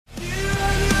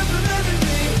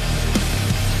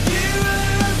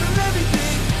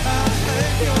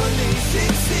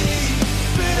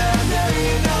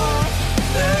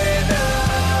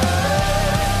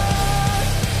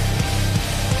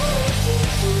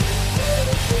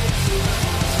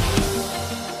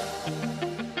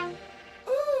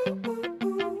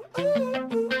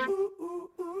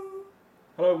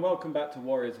and welcome back to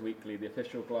Warriors Weekly, the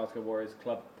official Glasgow Warriors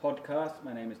Club podcast.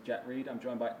 My name is Jack Reed. I'm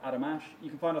joined by Adam Ash. You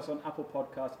can find us on Apple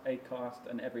Podcasts, Acast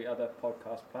and every other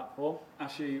podcast platform.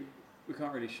 Ashley, we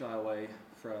can't really shy away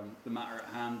from the matter at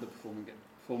hand, the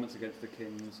performance against the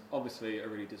Kings. Obviously a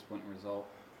really disappointing result.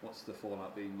 What's the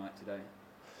fallout being like today?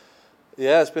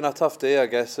 Yeah, it's been a tough day. I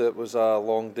guess it was a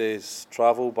long day's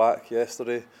travel back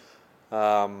yesterday.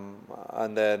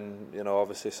 And then,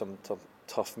 obviously some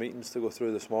tough meetings to go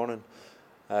through this morning.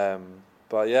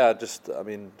 But yeah,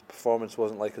 the performance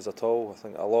wasn't like us at all. I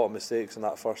think a lot of mistakes in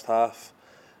that first half.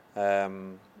 A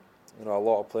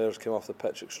lot of players came off the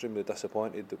pitch extremely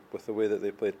disappointed with the way that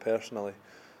they played personally.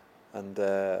 And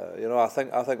I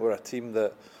think we're a team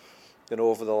that,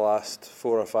 over the last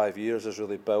 4 or 5 years has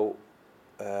really built,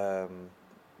 a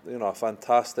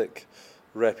fantastic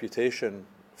reputation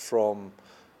from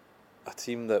a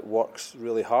team that works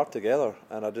really hard together,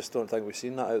 and I just don't think we've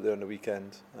seen that out there on the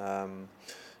weekend.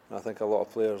 I think a lot of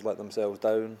players let themselves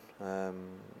down.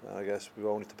 I guess we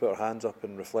all need to put our hands up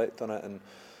and reflect on it and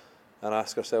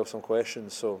ask ourselves some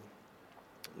questions. So,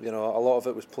 a lot of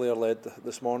it was player-led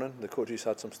this morning. The coaches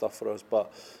had some stuff for us,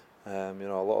 but a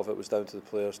lot of it was down to the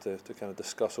players to kind of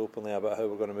discuss openly about how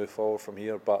we're going to move forward from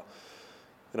here. But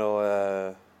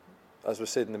as we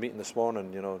said in the meeting this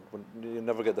morning, you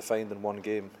never get defined in one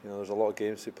game. There's a lot of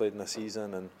games we played in a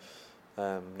season, and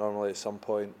normally at some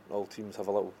point all teams have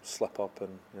a little slip up,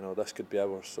 and this could be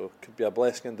ours. So it could be a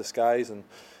blessing in disguise, and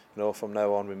from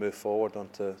now on we move forward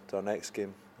onto our next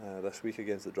game this week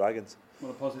against the Dragons. Well,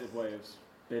 a positive way of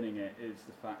spinning it is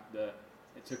the fact that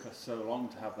it took us so long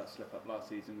to have that slip up last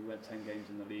season. We went 10 games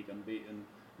in the league unbeaten,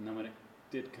 and then when it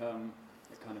did come,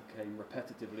 it kind of came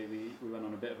repetitively. We went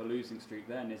on a bit of a losing streak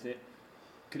then.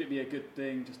 Could it be a good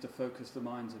thing just to focus the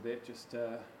minds a bit, just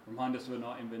to remind us we're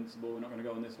not invincible, we're not going to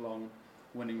go on this long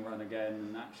winning run again,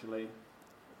 and actually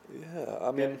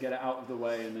get it out of the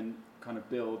way and then kind of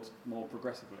build more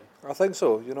progressively? I think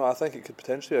so. I think it could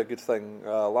potentially be a good thing.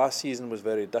 Last season was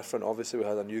very different. Obviously we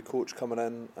had a new coach coming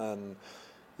in, and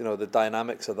the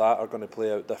dynamics of that are going to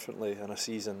play out differently in a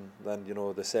season than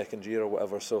the second year or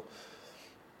whatever. So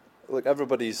look,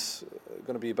 everybody's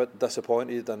going to be a bit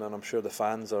disappointed, and I'm sure the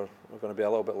fans are going to be a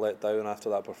little bit let down after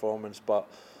that performance. But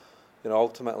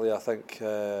ultimately, I think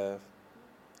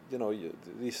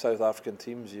these South African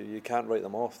teams, you can't write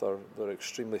them off. They're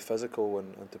extremely physical,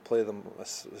 and to play them,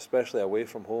 especially away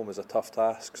from home, is a tough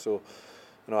task. So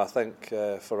I think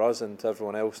for us and to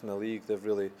everyone else in the league, they've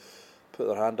really put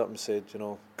their hand up and said,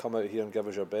 come out here and give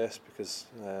us your best, because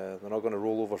they're not going to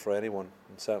roll over for anyone,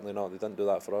 and certainly not. They didn't do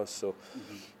that for us. So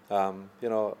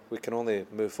we can only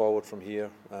move forward from here,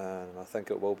 and I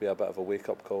think it will be a bit of a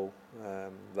wake-up call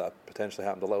that potentially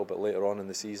happened a little bit later on in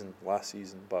the season, last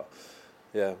season. But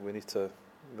yeah, we need to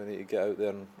get out there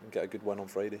and get a good win on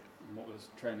Friday. And what was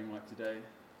training like today?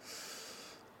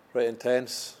 Right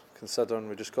intense, considering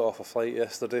we just got off a flight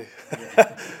yesterday.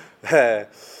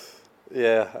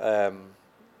 Yeah.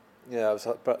 It was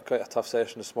quite a tough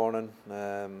session this morning.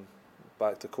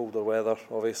 Back to colder weather,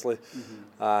 obviously.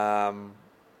 Mm-hmm.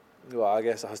 I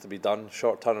guess it has to be done.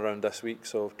 Short turnaround this week,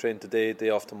 so train today, day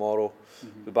off tomorrow.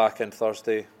 Mm-hmm. Be back in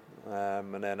Thursday,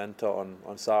 and then into it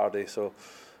on Saturday. So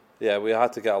yeah, we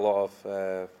had to get a lot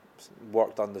of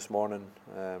work done this morning.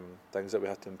 Things that we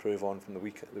had to improve on from the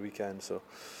weekend. So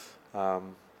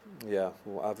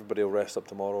everybody will rest up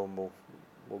tomorrow, and we'll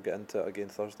get into it again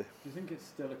Thursday. Do you think it's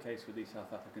still a case with these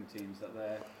South African teams that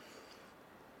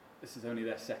this is only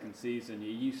their second season?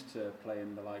 You're used to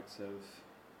playing the likes of,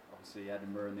 obviously,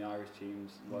 Edinburgh and the Irish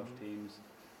teams, Welsh teams,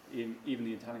 even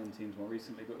the Italian teams more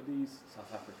recently, but with these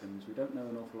South Africans, we don't know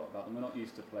an awful lot about them. We're not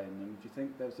used to playing them. Do you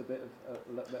think there's a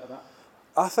little bit of that?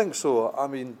 I think so. I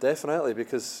mean, definitely,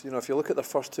 because if you look at the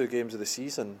first 2 games of the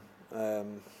season,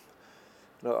 from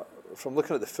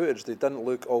looking at the footage, they didn't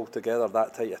look altogether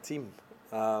that tight a team.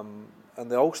 And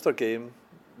the Ulster game,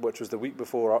 which was the week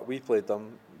before we played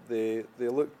them, they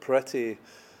looked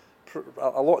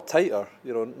a lot tighter.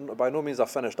 By no means a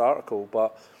finished article,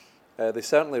 but they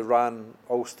certainly ran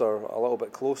Ulster a little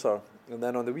bit closer. And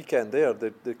then on the weekend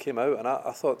they came out, and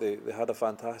I thought they had a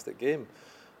fantastic game.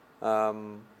 I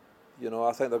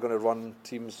think they're going to run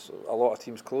a lot of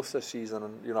teams close this season,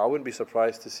 and I wouldn't be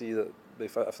surprised to see that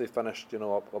if they finished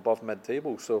up above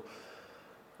mid-table. So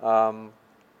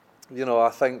I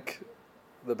think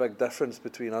the big difference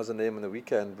between us and them in the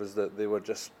weekend was that they were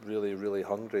just really, really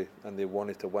hungry, and they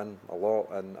wanted to win a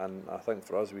lot, and I think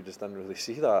for us we just didn't really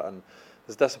see that, and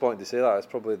it's disappointing to say that. It's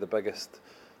probably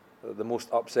the most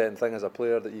upsetting thing as a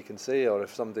player that you can say, or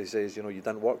if somebody says you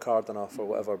didn't work hard enough or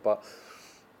whatever. But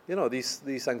these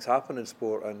things happen in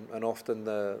sport, and often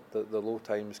the low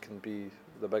times can be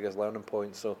the biggest learning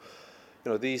point. So,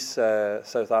 these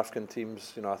South African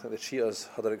teams, I think the Cheetahs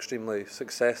had an extremely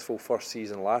successful first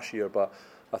season last year, but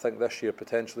I think this year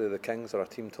potentially the Kings are a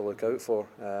team to look out for.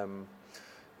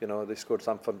 They scored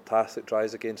some fantastic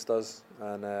tries against us,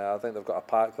 and I think they've got a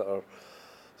pack that are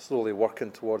slowly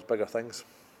working towards bigger things.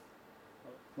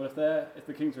 Well, if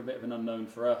the Kings are a bit of an unknown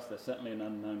for us, they're certainly an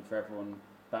unknown for everyone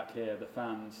back here, the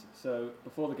fans. So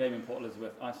before the game in Port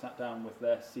Elizabeth, I sat down with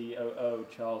their COO,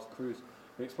 Charles Cruz,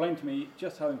 who explained to me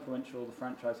just how influential the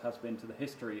franchise has been to the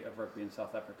history of rugby in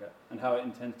South Africa and how it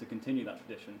intends to continue that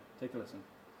tradition. Take a listen.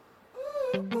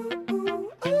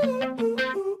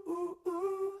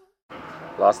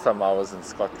 Last time I was in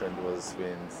Scotland was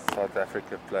when South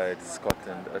Africa played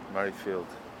Scotland at Murrayfield,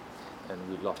 and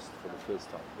we lost for the first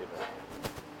time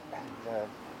ever.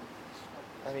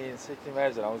 And so you can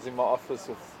imagine, I was in my office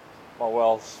with my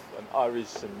Welsh and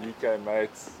Irish and UK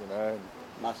mates,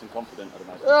 Nice and confident, I'd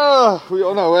imagine. Oh, we're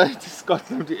on our way to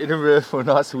Scotland, to Edinburgh for a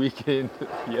nice weekend.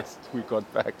 Yes, we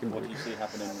got back. And what do you see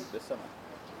happening this summer?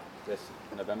 This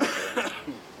November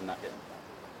in that game?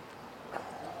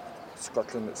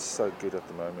 Scotland is so good at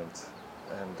the moment,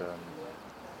 and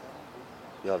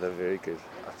they're very good.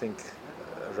 I think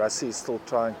Rassie is still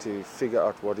trying to figure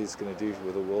out what he's going to do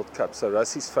with the World Cup. So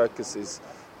Rassie's focus is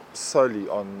solely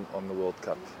on the World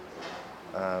Cup,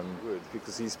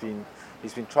 because he's been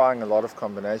trying a lot of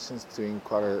combinations, doing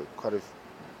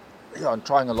and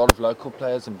trying a lot of local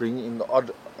players and bringing in the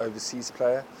odd overseas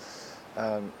player.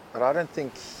 But I don't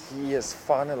think he has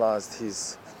finalised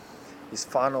his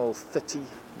final 30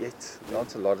 yet. There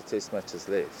aren't a lot of test matches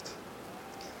left,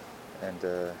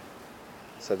 and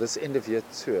so this end of year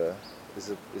tour is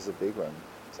a big one.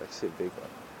 It's actually a big one.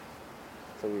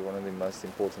 Probably one of the most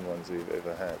important ones we've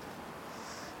ever had,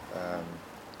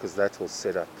 because that will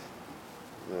set up.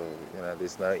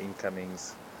 There's no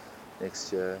incomings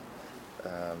next year.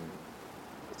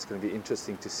 It's going to be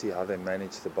interesting to see how they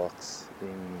manage the box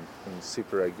in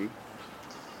Super Rugby,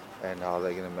 and how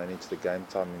they're going to manage the game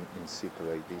time in Super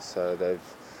Rugby. So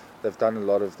they've done a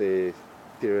lot of their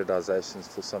periodizations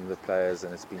for some of the players,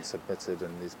 and it's been submitted,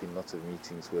 and there's been lots of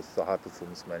meetings with the high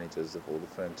performance managers of all the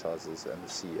franchises and the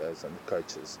CEOs and the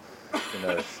coaches,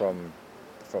 from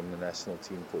the national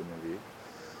team point of view.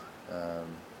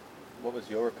 What was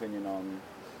your opinion on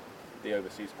the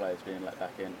overseas players being let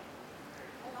back in?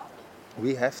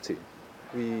 We have to.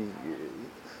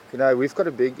 We've got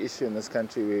a big issue in this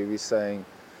country where we're saying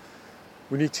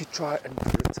we need to try and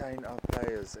retain our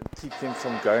players and keep them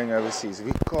from going overseas.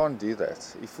 We can't do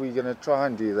that. If we're going to try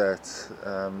and do that,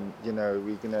 we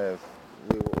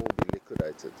will all be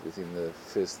liquidated within the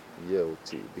first year or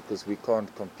two, because we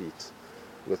can't compete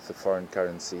with the foreign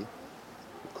currency.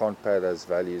 We can't pay those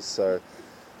values. So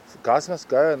guys must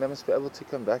go, and they must be able to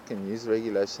come back and use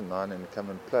Regulation 9 and come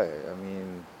and play.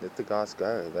 Let the guys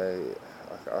go.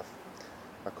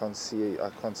 I can't see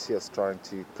us trying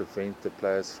to prevent the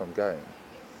players from going.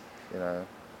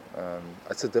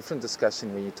 It's a different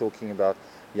discussion when you're talking about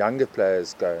younger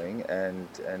players going and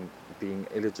being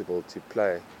eligible to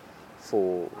play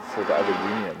for the other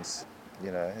unions.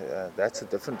 That's a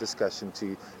different discussion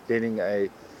to letting a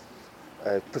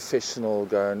professional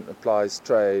go and apply his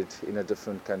trade in a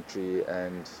different country,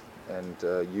 and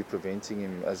you preventing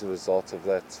him as a result of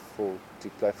that to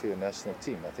play for your national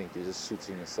team. I think you're just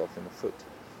shooting yourself in the foot.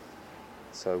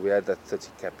 So we had that 30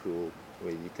 cap rule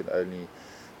where you can only,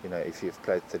 if you've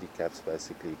played 30 caps,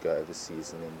 basically go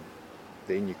overseas, and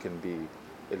then you can be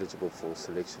eligible for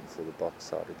selection for the box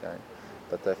side again.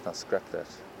 But they've now scrapped that.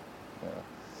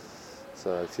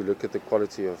 So if you look at the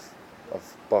quality of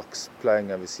box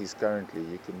playing overseas currently,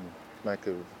 you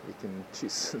can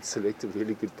choose and select a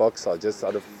really good box side just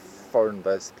out of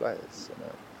foreign-based players.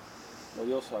 Well,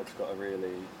 your side's got a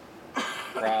really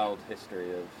proud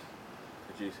history of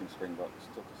producing Springboks.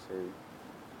 Talk us through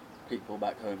people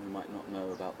back home who might not know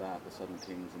about that, the Southern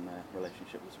Kings and their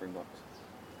relationship with Springboks.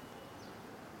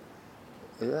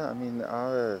 Yeah,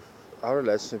 our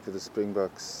relationship with the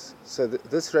Springboks. So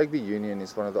this rugby union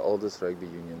is one of the oldest rugby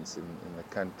unions in the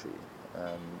country,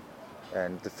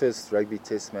 and the first rugby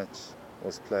test match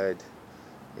was played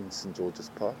in St George's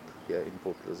Park here in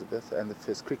Port Elizabeth, and the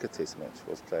first cricket test match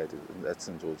was played at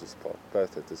St George's Park,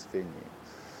 both at this venue.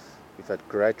 We've had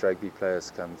great rugby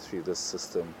players come through this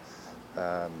system.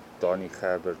 Donnie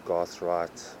Gerber, Garth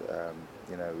Wright,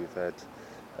 we've had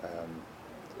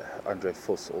Andre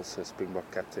Vos, also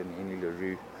Springbok captain, Henny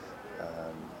LaRue,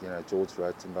 George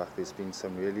Rotenbach. There's been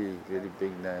some really, really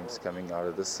big names coming out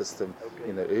of this system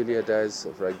in the earlier days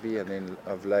of rugby, and then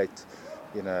of late,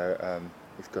 we've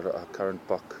got our current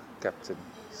Bok captain,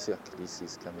 Siya Kolisi,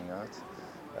 is coming out.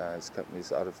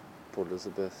 He's out of Port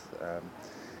Elizabeth.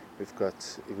 We've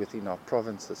got within our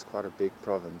province, that's quite a big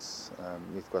province.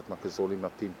 We've got Makazole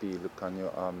Mapimpi,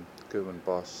 Lucanio Kerwin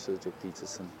Bosch, Sergio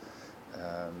Peterson.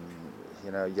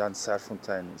 Jan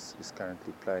Serfontein is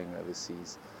currently playing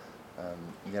overseas.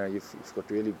 You've got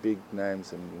really big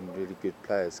names and really good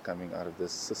players coming out of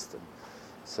this system.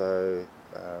 So,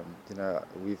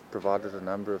 we've provided a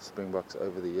number of Springboks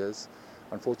over the years.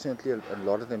 Unfortunately, a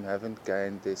lot of them haven't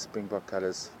gained their Springbok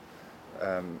colours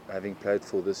having played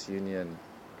for this union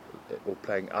or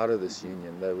playing out of this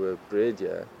union. They were bred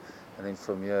here and then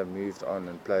from here moved on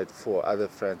and played for other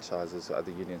franchises or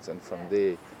other unions, and from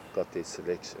there got their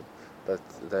selection. But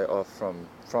they are from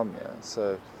here.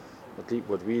 So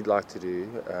what we'd like to do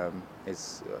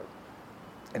is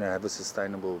have a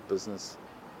sustainable business,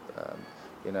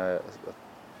 a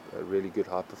really good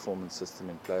high performance system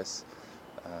in place,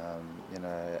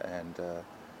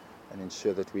 and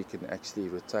ensure that we can actually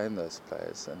retain those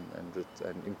players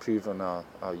and improve on our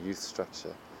youth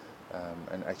structure,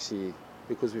 and actually,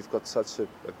 because we've got such a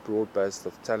broad base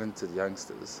of talented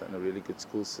youngsters and a really good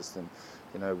school system,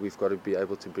 we've got to be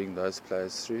able to bring those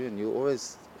players through, and you'll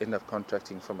always end up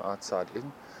contracting from outside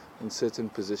in certain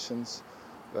positions,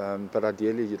 but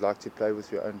ideally you'd like to play with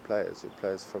your own players, your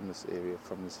players from this area,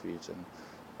 from this region.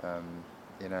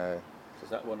 So is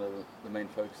that one of the main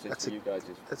focuses for you guys,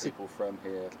 is people from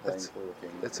here playing for the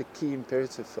team? That's a key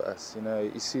imperative for us.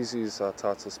 Isuzu is our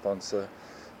title sponsor.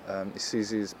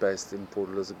 Isuzu is based in Port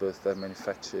Elizabeth. They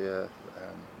manufacture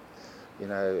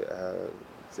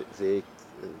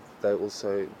they're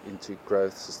also into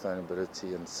growth,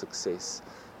 sustainability and success,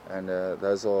 and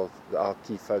those are our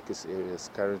key focus areas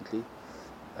currently.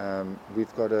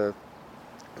 We've got a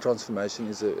transformation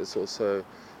is also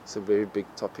a very big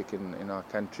topic in our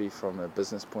country from a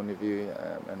business point of view,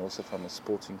 and also from a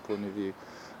sporting point of view,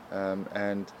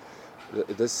 and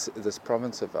this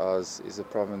province of ours is a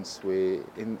province where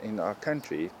in our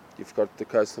country you've got the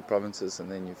coastal provinces,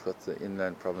 and then you've got the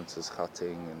inland provinces,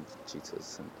 Gauteng and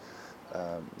Cheetahs, and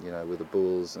where the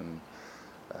Bulls and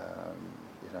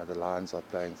the Lions are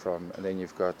playing from, and then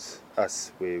you've got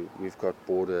us where we've got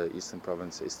border Eastern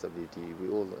Province, SWD.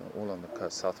 We're all on the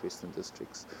coast, southwestern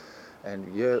districts, and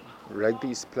here rugby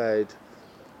is played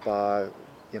by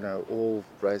all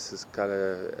races,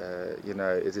 colour.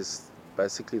 It is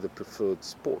basically the preferred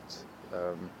sport.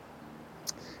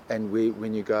 And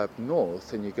when you go up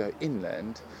north and you go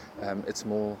inland, it's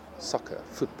more soccer,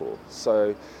 football.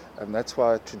 So that's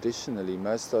why traditionally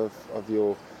most of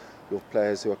your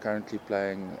players who are currently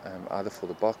playing either for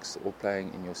the Boks or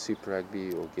playing in your Super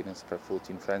Rugby or Guinness Pro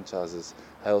 14 franchises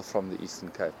hail from the Eastern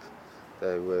Cape. They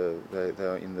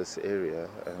are in this area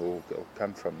or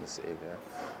come from this area,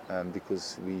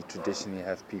 because we traditionally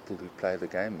have people who play the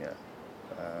game here.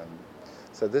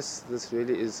 So this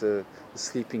really is a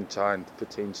sleeping giant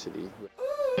potentially.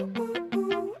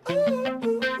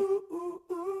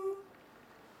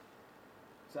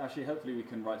 So actually, hopefully we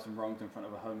can right some wrongs in front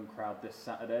of a home crowd this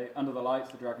Saturday. Under the lights,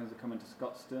 the Dragons are coming to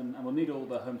Scotstoun, and we'll need all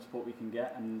the home support we can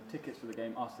get, and tickets for the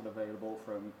game are still available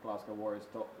from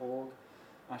glasgowwarriors.org.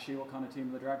 Ashley, what kind of team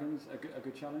are the Dragons? A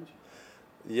good challenge?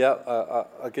 Yeah,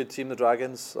 a good team, the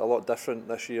Dragons. A lot different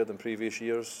this year than previous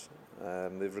years.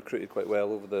 They've recruited quite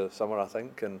well over the summer, I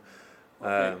think. And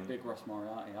big Ross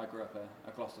Moriarty. I grew up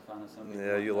a Gloucester fan of something.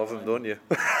 Yeah, you love him, don't you?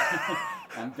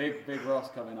 And big Ross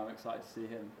coming. I'm excited to see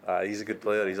him. He's a good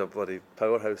player. He's a bloody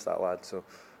powerhouse, that lad. So,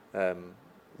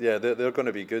 they're going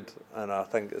to be good, and I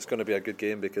think it's going to be a good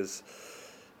game because,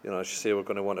 as you say, we're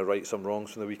going to want to right some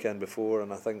wrongs from the weekend before,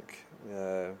 and I think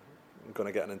we're going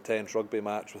to get an intense rugby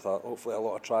match with hopefully a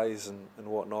lot of tries and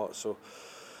whatnot. So,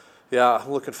 yeah,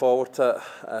 I'm looking forward to it,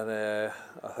 and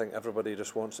I think everybody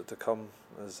just wants it to come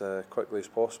as quickly as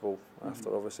possible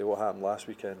after obviously what happened last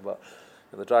weekend. But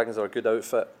the Dragons are a good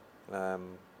outfit,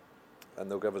 and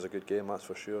they'll give us a good game, that's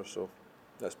for sure. So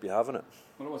let's be having it.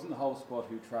 Well, it wasn't the whole squad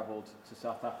who travelled to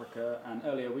South Africa, and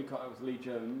earlier we caught up with Lee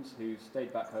Jones, who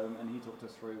stayed back home, and he talked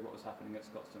us through what was happening at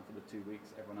Scotstoun for the 2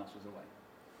 weeks everyone else was away.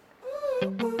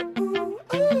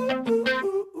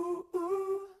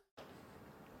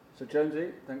 So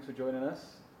Jonesy, thanks for joining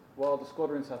us. While the squad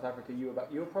were in South Africa, you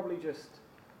were probably just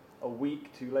a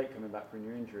week too late coming back from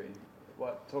your injury.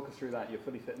 Talk us through that. You're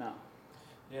fully fit now.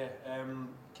 Yeah,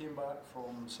 came back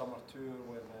from summer tour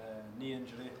with a knee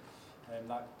injury, and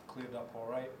that cleared up all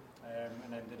right.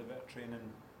 And then did a bit of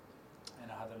training,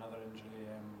 and I had another injury,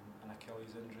 an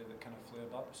Achilles injury that kind of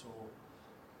flared up. So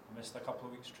I missed a couple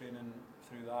of weeks training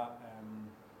through that,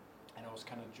 and I was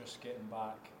kind of just getting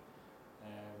back.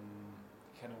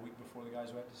 Kind of week before the guys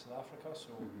went to South Africa,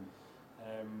 so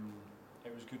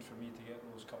it was good for me to get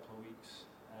those couple of weeks,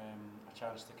 a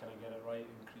chance to kind of get it right,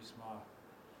 increase my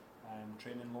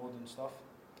training load and stuff,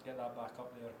 get that back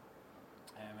up there,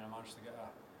 and I managed to get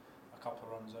a couple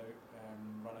of runs out,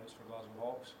 run-outs for Glasgow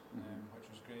Hawks, which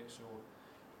was great. So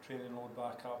training load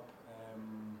back up,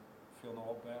 feeling a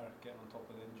lot better, getting on top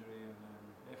of the injury,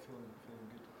 and feeling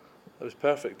good. It was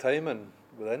perfect timing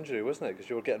with injury, wasn't it? Because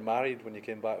you were getting married when you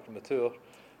came back from the tour,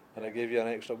 and it gave you an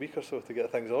extra week or so to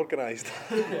get things organised.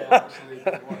 Yeah, actually,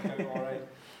 it worked out all right.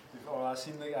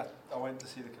 I went to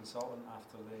see the consultant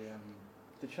after the.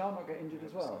 Did Charlotte not get injured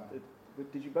as well?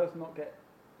 Did you both not get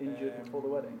injured before the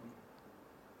wedding?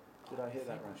 Did I hear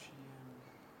that right?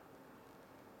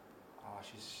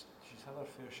 She's had her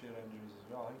fair share of injuries as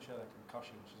well. I think she had a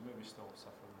concussion. She's maybe still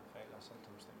suffering the effect. I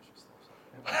sometimes think she's still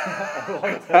suffering.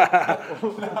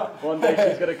 One day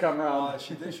she's going to come round.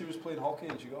 She did. She was playing hockey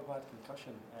and she got a bad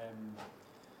concussion. And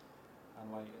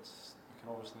like you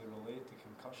can obviously relate to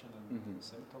concussion and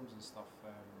symptoms and stuff.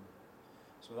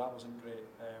 So that wasn't great.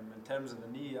 In terms of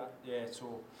the knee,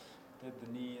 so did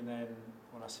the knee, and then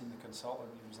when I seen the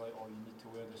consultant, he was like, "Oh, you need to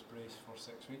wear this brace for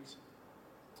 6 weeks."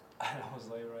 And I was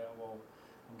like, "Right, well,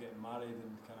 I'm getting married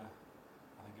in I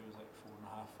think it was like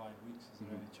 4.5, 5 weeks. Is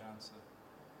there any chance that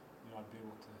I'd be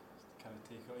able to kind of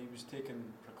take it?" He was taking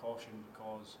precaution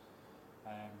because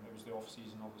it was the off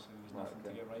season. Obviously, there was nothing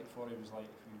to get right for. He was like,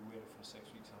 "If you wear it for 6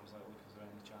 weeks," I was like, "Look, is there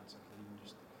any chance I could even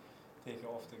just take it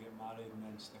off to get married and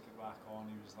then stick it back on?"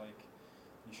 He was like,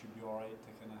 "You should be all right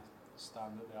to kind of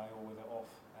stand at the aisle with it off.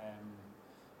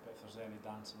 But if there's any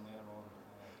dancing later on,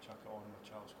 chuck it on," which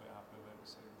I was quite happy with. It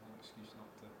was like an excuse not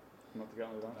to get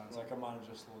on the dance. I can manage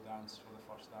a slow dance for the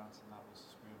first dance, and that was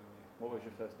squared away. What was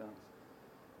your first dance?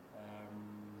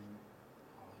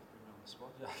 Put me on the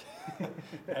spot, Jack.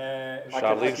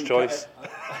 Charlene's choice.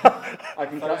 I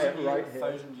can cut it right here.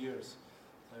 1,000 Years.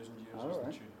 1,000 Years was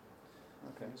the tune.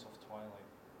 Okay. It's off Twilight.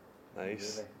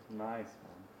 Nice. Really? Nice.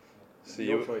 So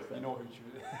Your choice then. You know who chose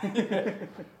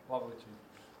Lovely tune.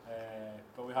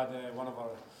 But we had one of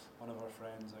our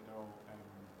friends, a girl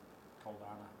called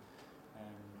Anna,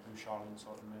 who Charlene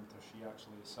sort of mentor. She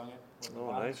actually sung it with the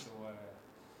band. Nice. So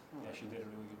she did a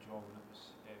really good job, and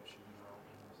she did well.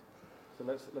 So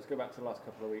let's go back to the last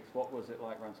couple of weeks. What was it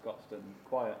like around Scotstoun?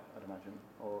 Quiet, I'd imagine,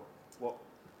 or what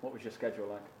was your schedule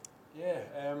like? Yeah,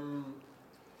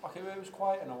 okay, well, it was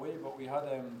quiet in a way, but we had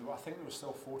I think there was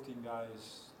still 14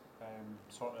 guys,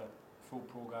 sort of full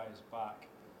pro guys back,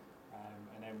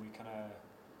 and then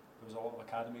there was a lot of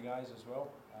academy guys as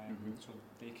well, so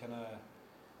they kind of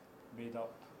made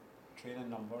up training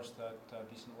numbers to a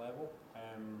decent level,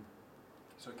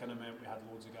 so it kind of meant we had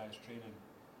loads of guys training,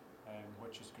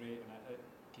 which is great, and it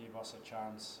gave us a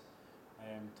chance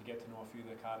to get to know a few of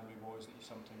the academy boys that you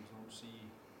sometimes don't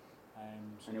see.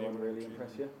 So anyone really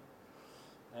impress you?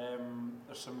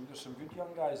 There's some good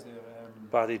young guys there.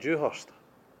 Paddy Dewhurst.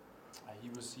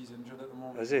 He's injured at the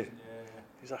moment. Is he? Yeah.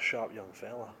 He's a sharp young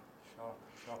fella.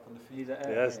 Sharp on the feet.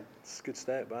 Yes, it's a good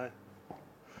step by.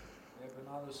 Yeah, but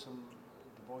now the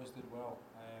boys did well.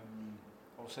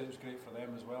 Obviously it was great for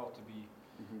them as well to be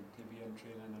in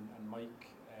training, and Mike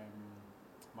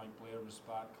Blair was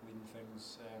back leading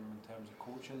things in terms of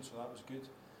coaching, so that was good.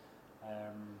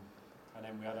 And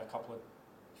then we had a couple of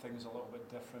things a little bit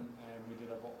different. We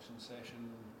did a boxing session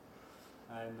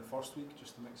in the first week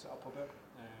just to mix it up a bit.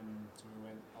 So we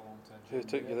went along to a gym. Who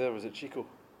took you there? Was it Chico?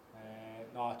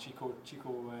 No, Chico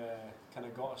kind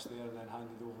of got us there and then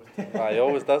handed over to He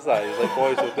always does that. He's like,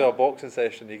 "Boys, we'll do a boxing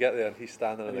session." You get there and he's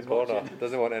standing in the corner. Watching.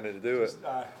 Doesn't want anything to do with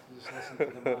it. just listen to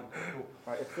the man. Cool.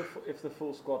 Right, if the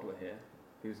full squad were here,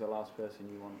 who's the last person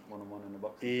you want one-on-one in the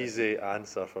boxing? Easy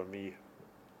answer for me.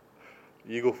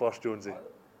 You go first, Jonesy.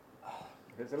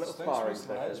 There's a little Stinks sparring with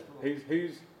the heads, session.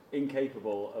 Who's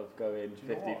incapable of going Do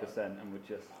you know 50% and would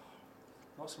just...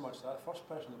 Not so much that. First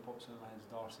person that pops in my head is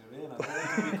Darcy Ray, and I don't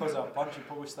think it'd be because of a punch, you'd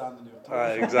probably stand on your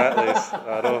toe. Exactly.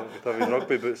 I know. You'd have his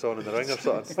rugby boots on in the ring or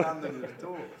something. Stand on your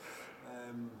toe. Who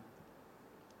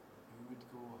would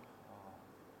go?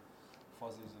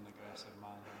 Fuzzy's an aggressive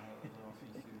man. I don't know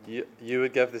if You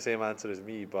would give the same answer as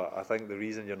me, but I think the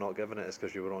reason you're not giving it is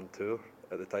because you were on tour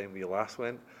at the time we last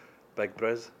went. Big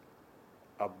Briz,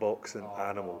 a boxing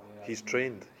animal. Yeah, He's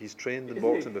trained in Is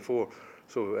boxing he? before.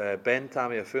 So Ben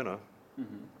Tamiafuna,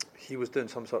 he was doing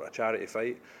some sort of charity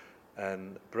fight,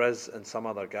 and Briz and some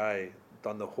other guy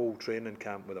done the whole training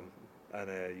camp with him.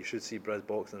 And you should see Briz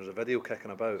boxing. There's a video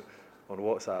kicking about on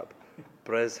WhatsApp.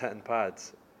 Briz hitting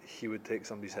pads. He would take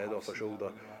somebody's head off a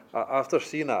shoulder. After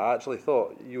seeing that, I actually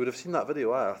thought, you would have seen that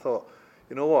video, I thought,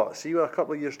 you know what, see with a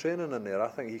couple of years training in there, I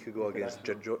think he could go against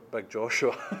Big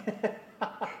Joshua.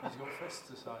 He's got fists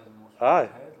the size of most Aye.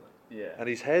 people's head. Yeah. And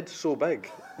his head's so big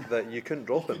that you couldn't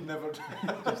drop You'd him. never do.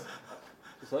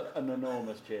 Just That's an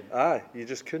enormous chin. Aye, you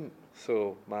just couldn't.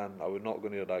 So, man, I would not go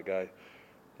near that guy.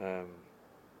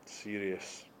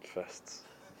 Serious fists,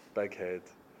 big head.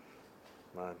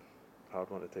 Man, hard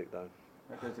one to take down.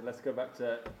 Right, Josie, let's go back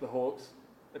to the Hawks.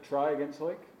 A try against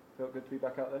Hoyk. Felt good to be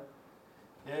back out there.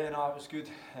 Yeah, no, it was good.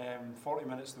 40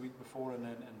 minutes the week before and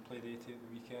played 80 at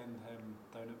the weekend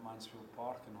down at Mansfield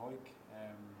Park in Hoyk.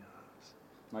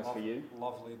 Nice for you.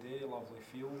 Lovely day, lovely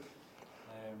field.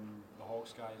 The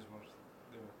Hawks guys were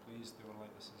pleased. They were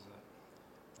like, this is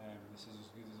as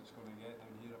good as it's going to get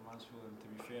down here at Mansfield. And to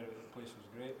be fair, the place was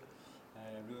great.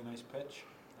 Really nice pitch.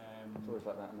 It's always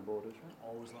like that in the Borders, right?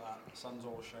 Always like that. The sun's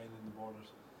always shining in the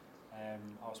Borders. I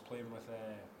was playing with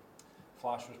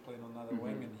Flash was playing on the other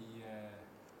wing, and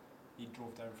he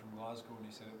drove down from Glasgow, and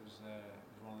he said it was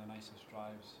one of the nicest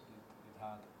drives he'd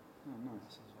had. Oh,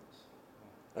 nice.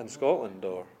 In Scotland,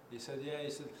 or? He said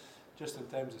just in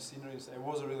terms of scenery, it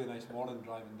was a really nice morning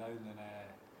driving down, and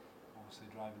obviously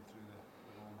driving through the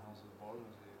rolling hills of the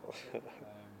Borders.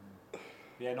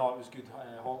 Yeah, no, it was good.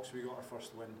 Hawks, we got our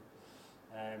first win,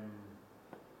 and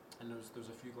there was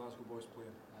a few Glasgow boys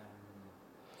playing.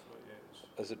 So yeah, it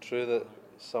was. Is it true that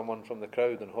someone from the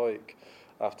crowd in Hoyk,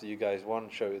 after you guys won,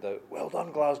 shouted out, "Well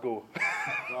done, Glasgow"?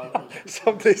 Well,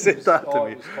 Somebody said that to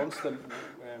me. It was constant.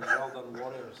 Well done,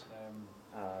 Warriors.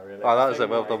 Really? Oh, that was like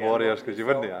well done, Warriors, because you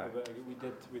wouldn't. We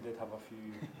did have a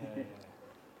few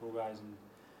pro guys,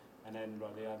 and then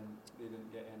but they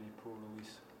didn't get any pro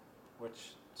release,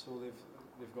 so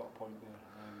they've got a point there.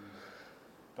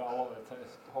 But a lot of the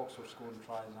Hawks were scoring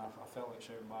tries, and I felt like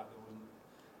shouting back.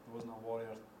 There wasn't a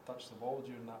Warrior touch the ball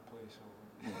during that play, so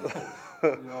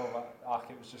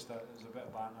it was just it was a bit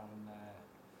of banter, and it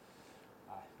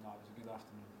was a good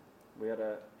afternoon. We had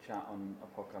a chat on a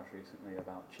podcast recently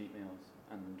about cheat meals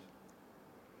and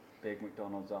big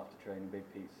McDonald's after training, big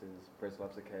pizzas. Briz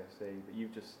loves the KFC, but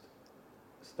you've just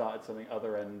started something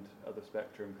other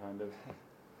spectrum, kind of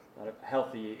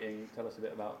healthy eating. Tell us a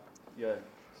bit about your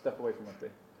step away from rugby.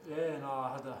 Yeah, no,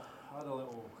 I had a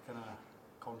little kind of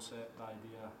concept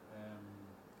idea.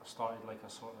 I started like a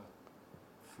sort of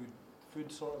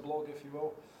food sort of blog, if you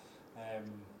will.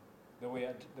 The way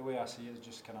I see it is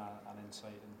just kind of an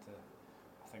insight into.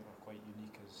 I think we're quite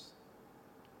unique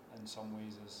in some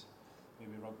ways as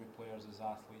maybe rugby players, as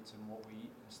athletes, and what we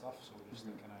eat and stuff. So just a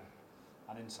kind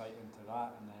of an insight into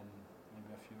that, and then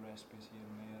maybe a few recipes here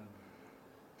and there. And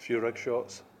a few rig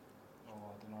shots. Oh, I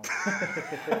don't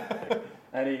know.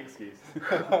 Any excuse.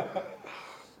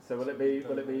 So will it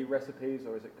be recipes,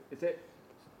 or is it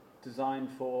designed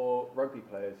for rugby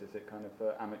players? Is it kind of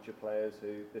for amateur players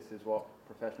who this is what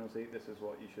professionals eat, this is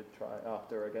what you should try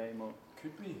after a game? Or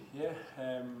could be, yeah.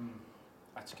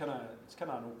 It's kind of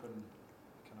an open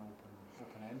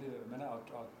ended at the minute.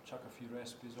 I'll chuck a few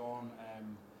recipes on.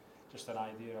 Just an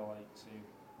idea, like say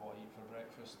what I eat for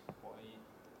breakfast, what I eat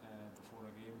before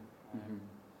a game.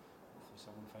 Hopefully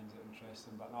someone finds it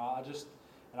interesting. But no, I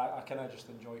kind of just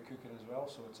enjoy cooking as well.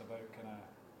 So it's about kind of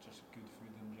just good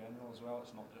food in general as well.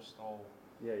 It's not just all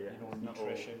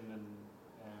nutrition and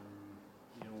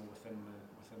within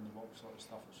the box sort of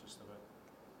stuff. It's just about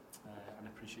an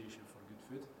appreciation for good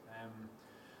food.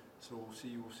 So we'll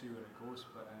see where it goes.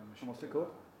 But what's it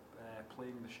called?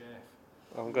 Playing the Chef.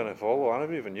 I'm going to follow. I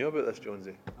never even knew about this,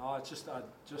 Jonesy. No, I just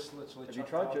literally. Have you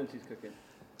tried Jonesy's cooking?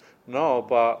 No,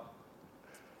 but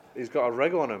he's got a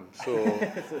rig on him, so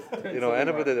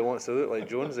anybody that wants to look like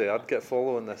Jonesy, I'd get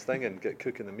following this thing and get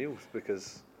cooking the meals,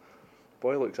 because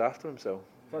boy looks after himself.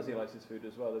 Fuzzy likes his food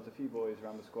as well. There's a few boys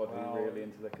around the squad who are really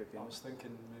into their cooking. I was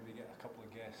thinking maybe get a couple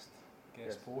of guest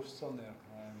posts on there.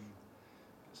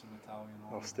 Get some Italian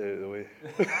on. I'll stay out of the way.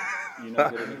 You're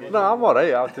not good at the kitchen? No, I'm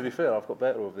alright. To be fair, I've got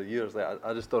better over the years. Like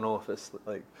I just don't know if it's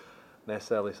like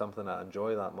necessarily something I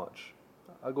enjoy that much.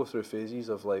 I go through phases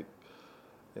of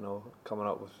coming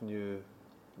up with new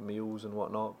meals and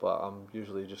whatnot, but I'm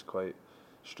usually just quite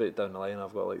straight down the line.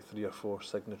 I've got like 3 or 4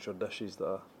 signature dishes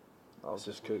that I'll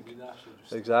just cook.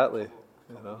 Exactly.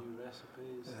 New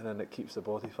recipes. And then it keeps the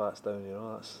body fats down.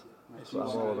 That's what I'm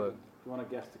Nice. all about. If you want a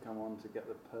guest to come on to get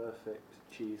the perfect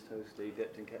cheese toasty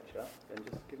dipped in ketchup, then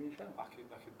just give me a shout. I could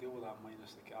deal with that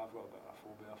minus the. I've got a bit of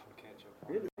phobia for ketchup.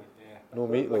 Really? Yeah. No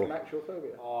meat though. Like an actual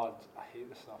phobia. Oh, I hate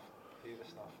the stuff.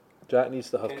 Jack needs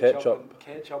to have ketchup.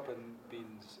 Ketchup and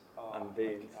beans. Oh, And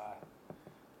beans. I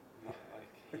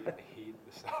hate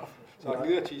the stuff. So I can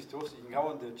do a cheese toasty. You can come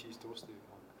on and do a cheese toasty.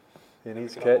 He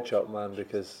needs ketchup, man,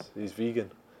 because he's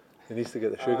vegan. He needs to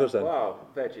get the sugars in. Wow,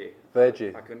 veggie.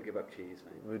 Veggie. I couldn't give up cheese,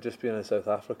 mate. We've just been in South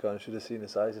Africa and should have seen the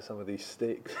size of some of these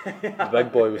steaks. The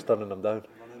big boy was turning them down.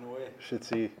 Running away. should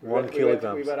see We 1 went-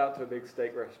 kilogram. We went out to a big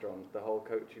steak restaurant, the whole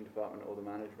coaching department, all the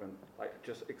management, like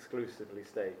just exclusively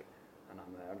steak. And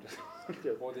I'm there, I'm just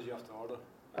What did you have to order?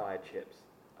 I had chips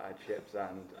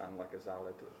and like a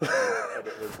salad. And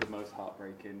it was the most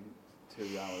heartbreaking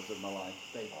 2 hours of my life.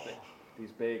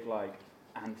 These big like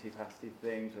antipasti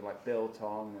things with like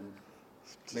biltong and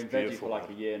I've been veggie for like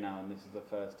a year now, and this is the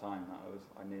first time that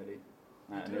I nearly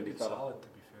They do a good fell off. salad, to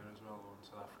be fair, as well, in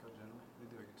South Africa generally. They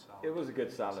do a good salad. It was a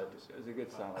good salad. It was a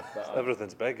good salad, but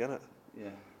Everything's big, isn't it? yeah.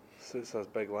 Suits us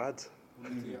big lads. We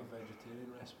need to get a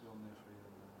vegetarian recipe on there for you.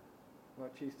 Well,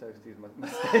 cheese toasty is my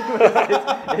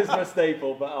staple. It's my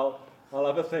staple, but I'll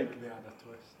have a think. Maybe add a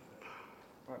twist.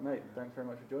 Right, mate. Thanks very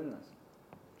much for joining us.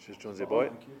 Cheers, Jonesy boy.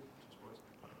 Thank you. Cheers, boys.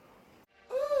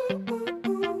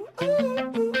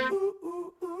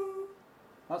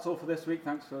 That's all for this week.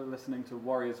 Thanks for listening to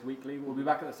Warriors Weekly. We'll be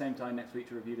back at the same time next week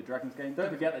to review the Dragons game. Don't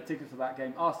forget that tickets for that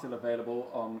game are still available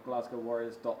on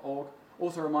glasgowwarriors.org.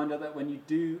 Also a reminder that when you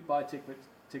do buy a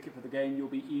ticket for the game, you'll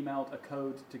be emailed a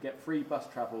code to get free bus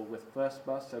travel with First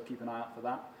Bus, so keep an eye out for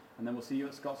that. And then we'll see you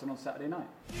at Scotston on Saturday night.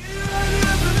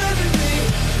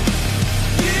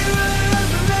 I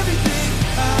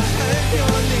heard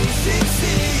your name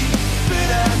succeed, but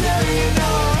I know you're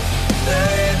not.